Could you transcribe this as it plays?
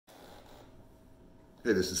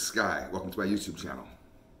Hey, this is Sky. Welcome to my YouTube channel.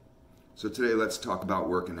 So today let's talk about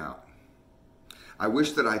working out. I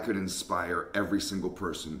wish that I could inspire every single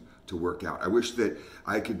person to work out. I wish that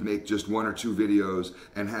I could make just 1 or 2 videos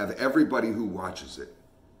and have everybody who watches it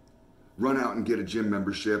run out and get a gym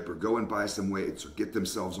membership or go and buy some weights or get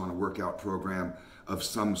themselves on a workout program of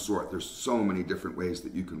some sort. There's so many different ways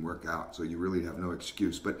that you can work out, so you really have no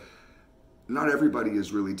excuse. But not everybody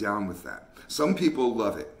is really down with that. Some people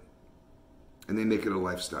love it and they make it a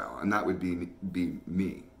lifestyle, and that would be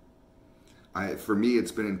me. For me,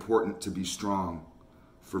 it's been important to be strong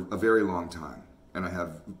for a very long time, and I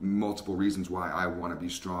have multiple reasons why I want to be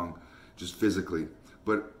strong just physically,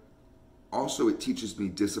 but also it teaches me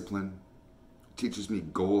discipline, it teaches me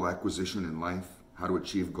goal acquisition in life, how to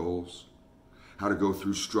achieve goals, how to go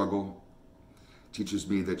through struggle. It teaches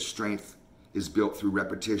me that strength is built through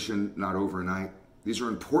repetition, not overnight. These are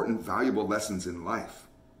important, valuable lessons in life.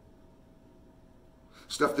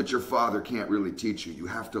 Stuff that your father can't really teach you. You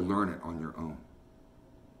have to learn it on your own.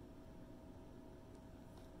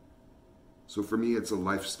 So for me, it's a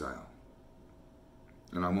lifestyle.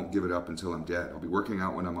 And I won't give it up until I'm dead. I'll be working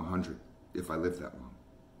out when I'm 100, if I live that long.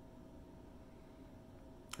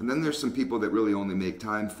 And then there's some people that really only make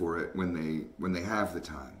time for it when they have the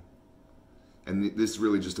time. And this is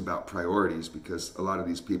really just about priorities, because a lot of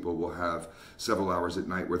these people will have several hours at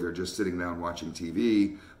night where they're just sitting down watching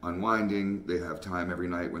TV, unwinding. They have time every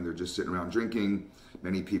night when they're just sitting around drinking.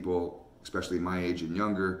 Many people, especially my age and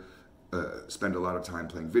younger, spend a lot of time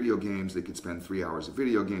playing video games. They could spend 3 hours of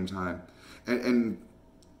video game time and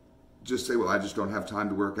just say, well, I just don't have time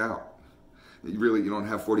to work out. You don't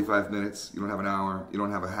have 45 minutes, you don't have an hour, you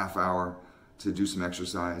don't have a half hour to do some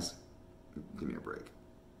exercise. Give me a break.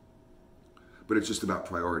 But it's just about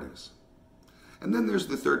priorities. And then there's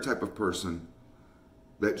the third type of person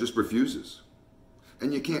that just refuses.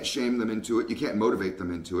 And you can't shame them into it. You can't motivate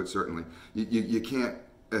them into it, certainly. You can't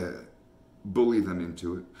bully them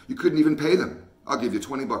into it. You couldn't even pay them. I'll give you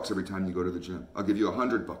 20 bucks every time you go to the gym. I'll give you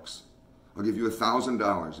 100 bucks. I'll give you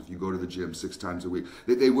 $1,000 if you go to the gym 6 times a week.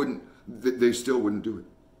 They still wouldn't do it.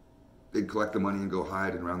 They'd collect the money and go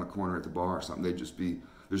hide around the corner at the bar or something. They'd just be,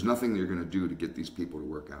 there's nothing you're going to do to get these people to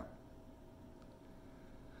work out.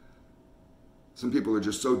 Some people are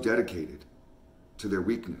just so dedicated to their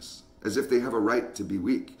weakness, as if they have a right to be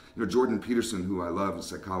weak. You know, Jordan Peterson, who I love, a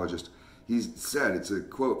psychologist, he said, it's a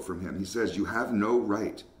quote from him, he says, "You have no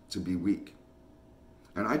right to be weak."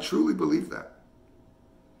 And I truly believe that.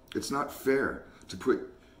 It's not fair to put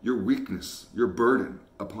your weakness, your burden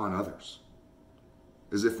upon others,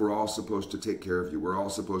 as if we're all supposed to take care of you, we're all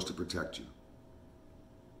supposed to protect you.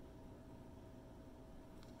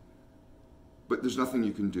 But there's nothing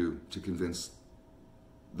you can do to convince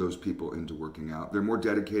those people into working out. They're more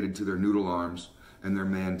dedicated to their noodle arms and their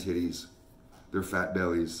man titties, their fat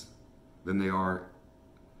bellies, than they are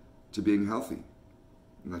to being healthy.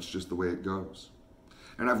 And that's just the way it goes.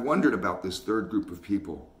 And I've wondered about this third group of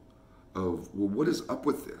people of, well, what is up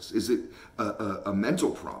with this? Is it a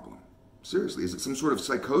mental problem? Seriously, is it some sort of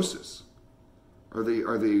psychosis? Are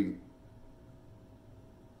they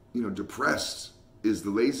depressed? Is the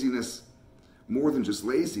laziness more than just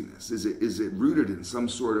laziness? Is it rooted in some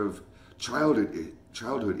sort of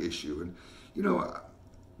childhood issue? And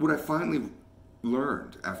what I finally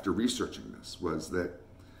learned after researching this was that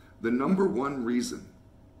the #1 reason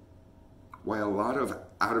why a lot of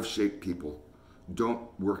out-of-shape people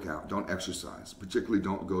don't work out, don't exercise, particularly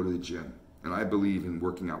don't go to the gym, and I believe in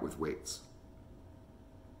working out with weights.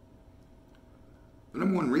 The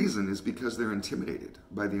 #1 reason is because they're intimidated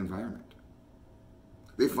by the environment.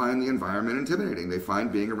 They find the environment intimidating. They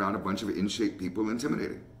find being around a bunch of in-shape people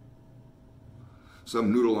intimidating.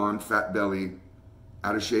 Some noodle-armed, fat-belly,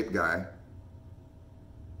 out-of-shape guy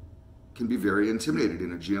can be very intimidated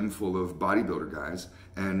in a gym full of bodybuilder guys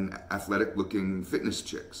and athletic-looking fitness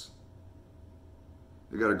chicks.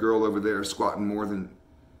 You got a girl over there squatting more than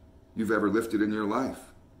you've ever lifted in your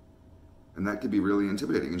life. And that can be really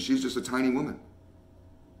intimidating. And she's just a tiny woman.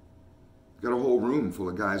 You got a whole room full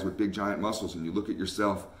of guys with big giant muscles, and you look at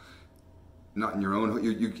yourself, not in your own,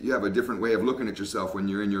 you have a different way of looking at yourself when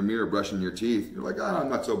you're in your mirror brushing your teeth. You're like, I'm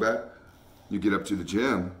not so bad. You get up to the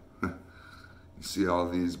gym, you see all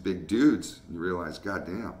these big dudes, and you realize, God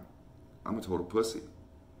damn, I'm a total pussy.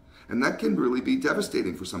 And that can really be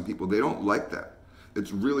devastating for some people. They don't like that.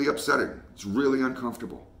 It's really upsetting. It's really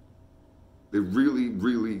uncomfortable. They really,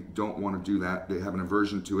 really don't want to do that. They have an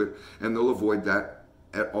aversion to it, and they'll avoid that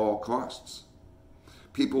at all costs.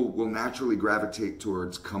 People will naturally gravitate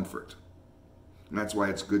towards comfort. And that's why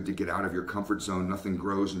it's good to get out of your comfort zone. Nothing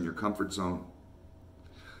grows in your comfort zone.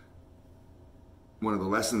 one of the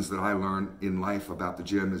lessons that I learned in life about the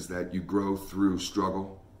gym is that you grow through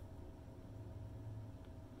struggle.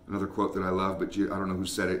 Another quote that I love, but I don't know who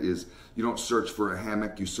said it, is you don't search for a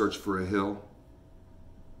hammock, you search for a hill.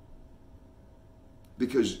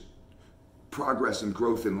 Because progress and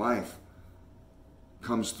growth in life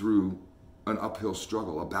comes through an uphill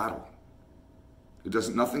struggle, a battle.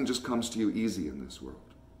 Nothing just comes to you easy in this world.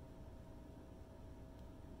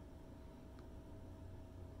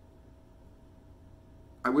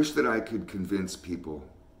 I wish that I could convince people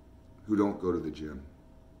who don't go to the gym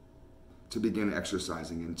to begin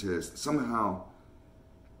exercising and to somehow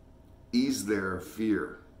ease their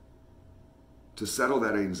fear, to settle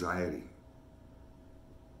that anxiety,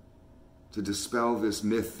 to dispel this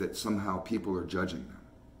myth that somehow people are judging them.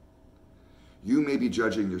 You may be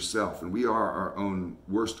judging yourself, and we are our own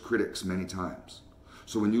worst critics many times.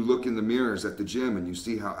 So when you look in the mirrors at the gym and you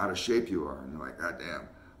see how out of shape you are, and you're like, God damn,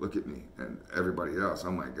 look at me, and everybody else,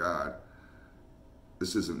 oh my God,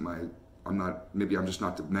 this isn't maybe I'm just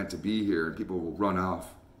not meant to be here, and people will run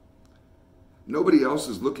off. Nobody else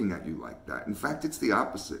is looking at you like that. In fact, it's the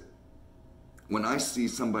opposite. When I see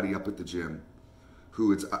somebody up at the gym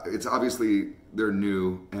who it's obviously they're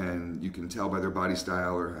new, and you can tell by their body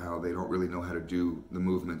style or how they don't really know how to do the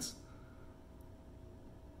movements,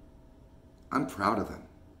 I'm proud of them.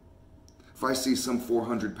 If I see some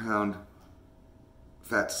 400-pound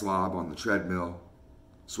fat slob on the treadmill,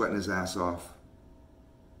 sweating his ass off,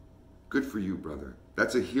 good for you, brother.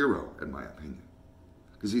 That's a hero, in my opinion,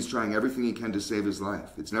 because he's trying everything he can to save his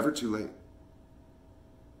life. It's never too late.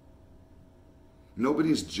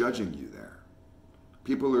 Nobody's judging you there.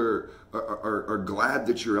 People are glad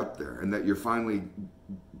that you're up there and that you're finally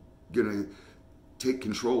going to take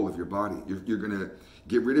control of your body. You're going to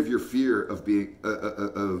get rid of your fear of being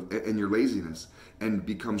and your laziness and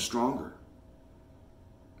become stronger.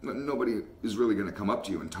 Nobody is really going to come up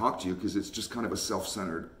to you and talk to you because it's just kind of a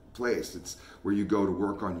self-centered place. It's where you go to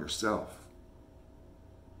work on yourself.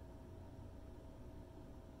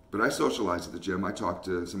 But I socialize at the gym. I talk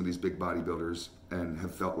to some of these big bodybuilders and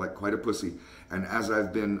have felt like quite a pussy. And as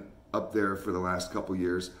I've been up there for the last couple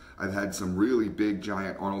years, I've had some really big,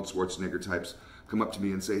 giant Arnold Schwarzenegger types come up to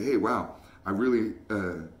me and say, hey, wow, I really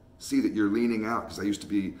see that you're leaning out, because I used to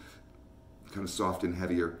be kind of soft and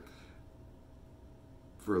heavier.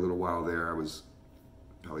 For a little while there, I was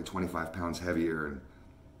probably 25 pounds heavier and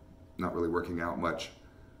not really working out much.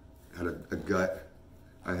 Had a gut.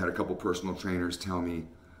 I had a couple personal trainers tell me,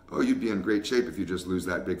 oh, you'd be in great shape if you just lose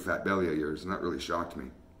that big fat belly of yours. And that really shocked me.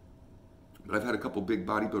 But I've had a couple big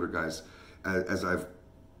bodybuilder guys as I've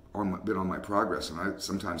been on my progress, and I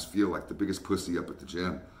sometimes feel like the biggest pussy up at the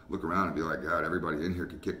gym. Look around and be like, God, everybody in here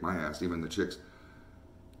could kick my ass, even the chicks.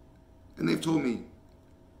 And they've told me,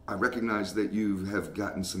 I recognize that you have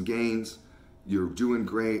gotten some gains, you're doing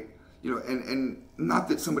great, you know, and not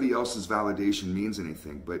that somebody else's validation means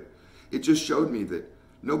anything, but it just showed me that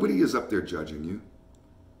nobody is up there judging you.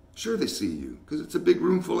 Sure, they see you, because it's a big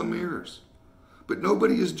room full of mirrors. But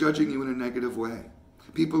nobody is judging you in a negative way.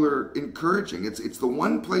 People are encouraging. It's the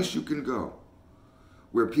one place you can go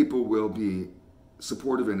where people will be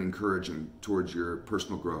supportive and encouraging towards your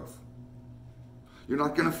personal growth. You're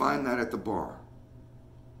not going to find that at the bar.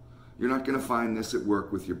 You're not going to find this at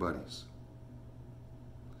work with your buddies.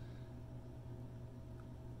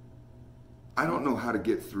 I don't know how to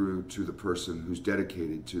get through to the person who's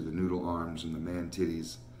dedicated to the noodle arms and the man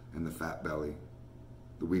titties and the fat belly,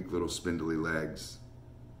 the weak little spindly legs,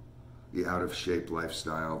 the out-of-shape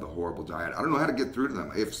lifestyle, the horrible diet. I don't know how to get through to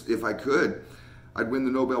them. If I could, I'd win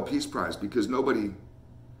the Nobel Peace Prize, because nobody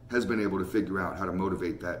has been able to figure out how to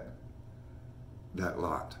motivate that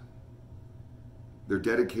lot. They're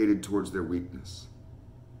dedicated towards their weakness.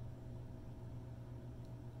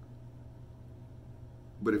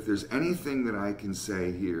 But if there's anything that I can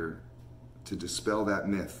say here to dispel that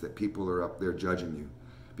myth that people are up there judging you,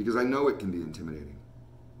 because I know it can be intimidating.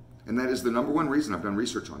 And that is the number one reason. I've done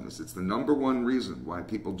research on this. It's the number one reason why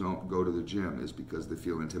people don't go to the gym, is because they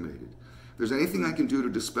feel intimidated. If there's anything I can do to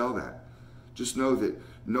dispel that, just know that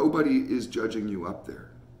nobody is judging you up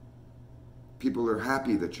there. People are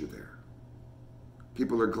happy that you're there.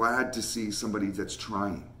 People are glad to see somebody that's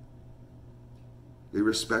trying. They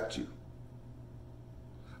respect you.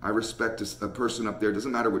 I respect a person up there,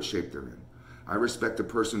 doesn't matter what shape they're in. I respect a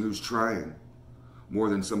person who's trying more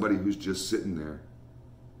than somebody who's just sitting there.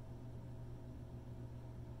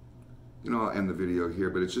 You know, I'll end the video here,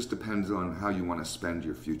 but it just depends on how you want to spend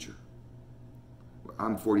your future.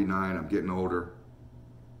 I'm 49, I'm getting older.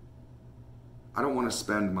 I don't want to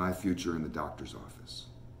spend my future in the doctor's office.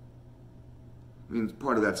 I mean,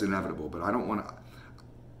 part of that's inevitable, but I don't want to.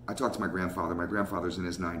 I talked to my grandfather. My grandfather's in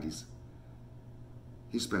his 90s.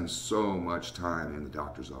 He spends so much time in the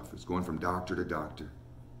doctor's office, going from doctor to doctor.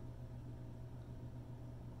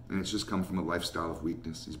 And it's just come from a lifestyle of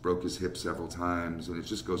weakness. He's broke his hip several times, and it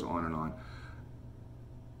just goes on and on.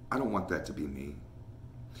 I don't want that to be me.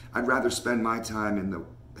 I'd rather spend my time in the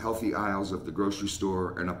healthy aisles of the grocery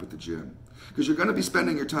store and up at the gym. Because you're going to be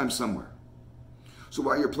spending your time somewhere. So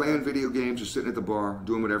while you're playing video games or sitting at the bar,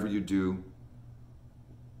 doing whatever you do,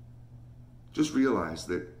 just realize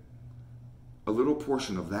that a little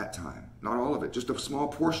portion of that time, not all of it, just a small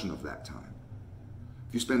portion of that time.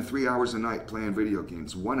 If you spend 3 hours a night playing video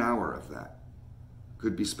games, 1 hour of that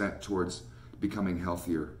could be spent towards becoming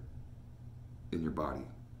healthier in your body.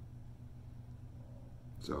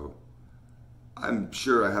 So I'm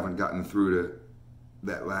sure I haven't gotten through to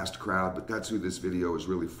that last crowd, but that's who this video is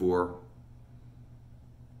really for.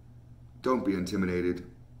 Don't be intimidated.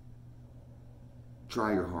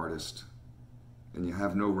 Try your hardest. And you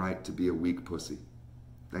have no right to be a weak pussy.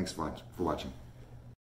 Thanks for watching.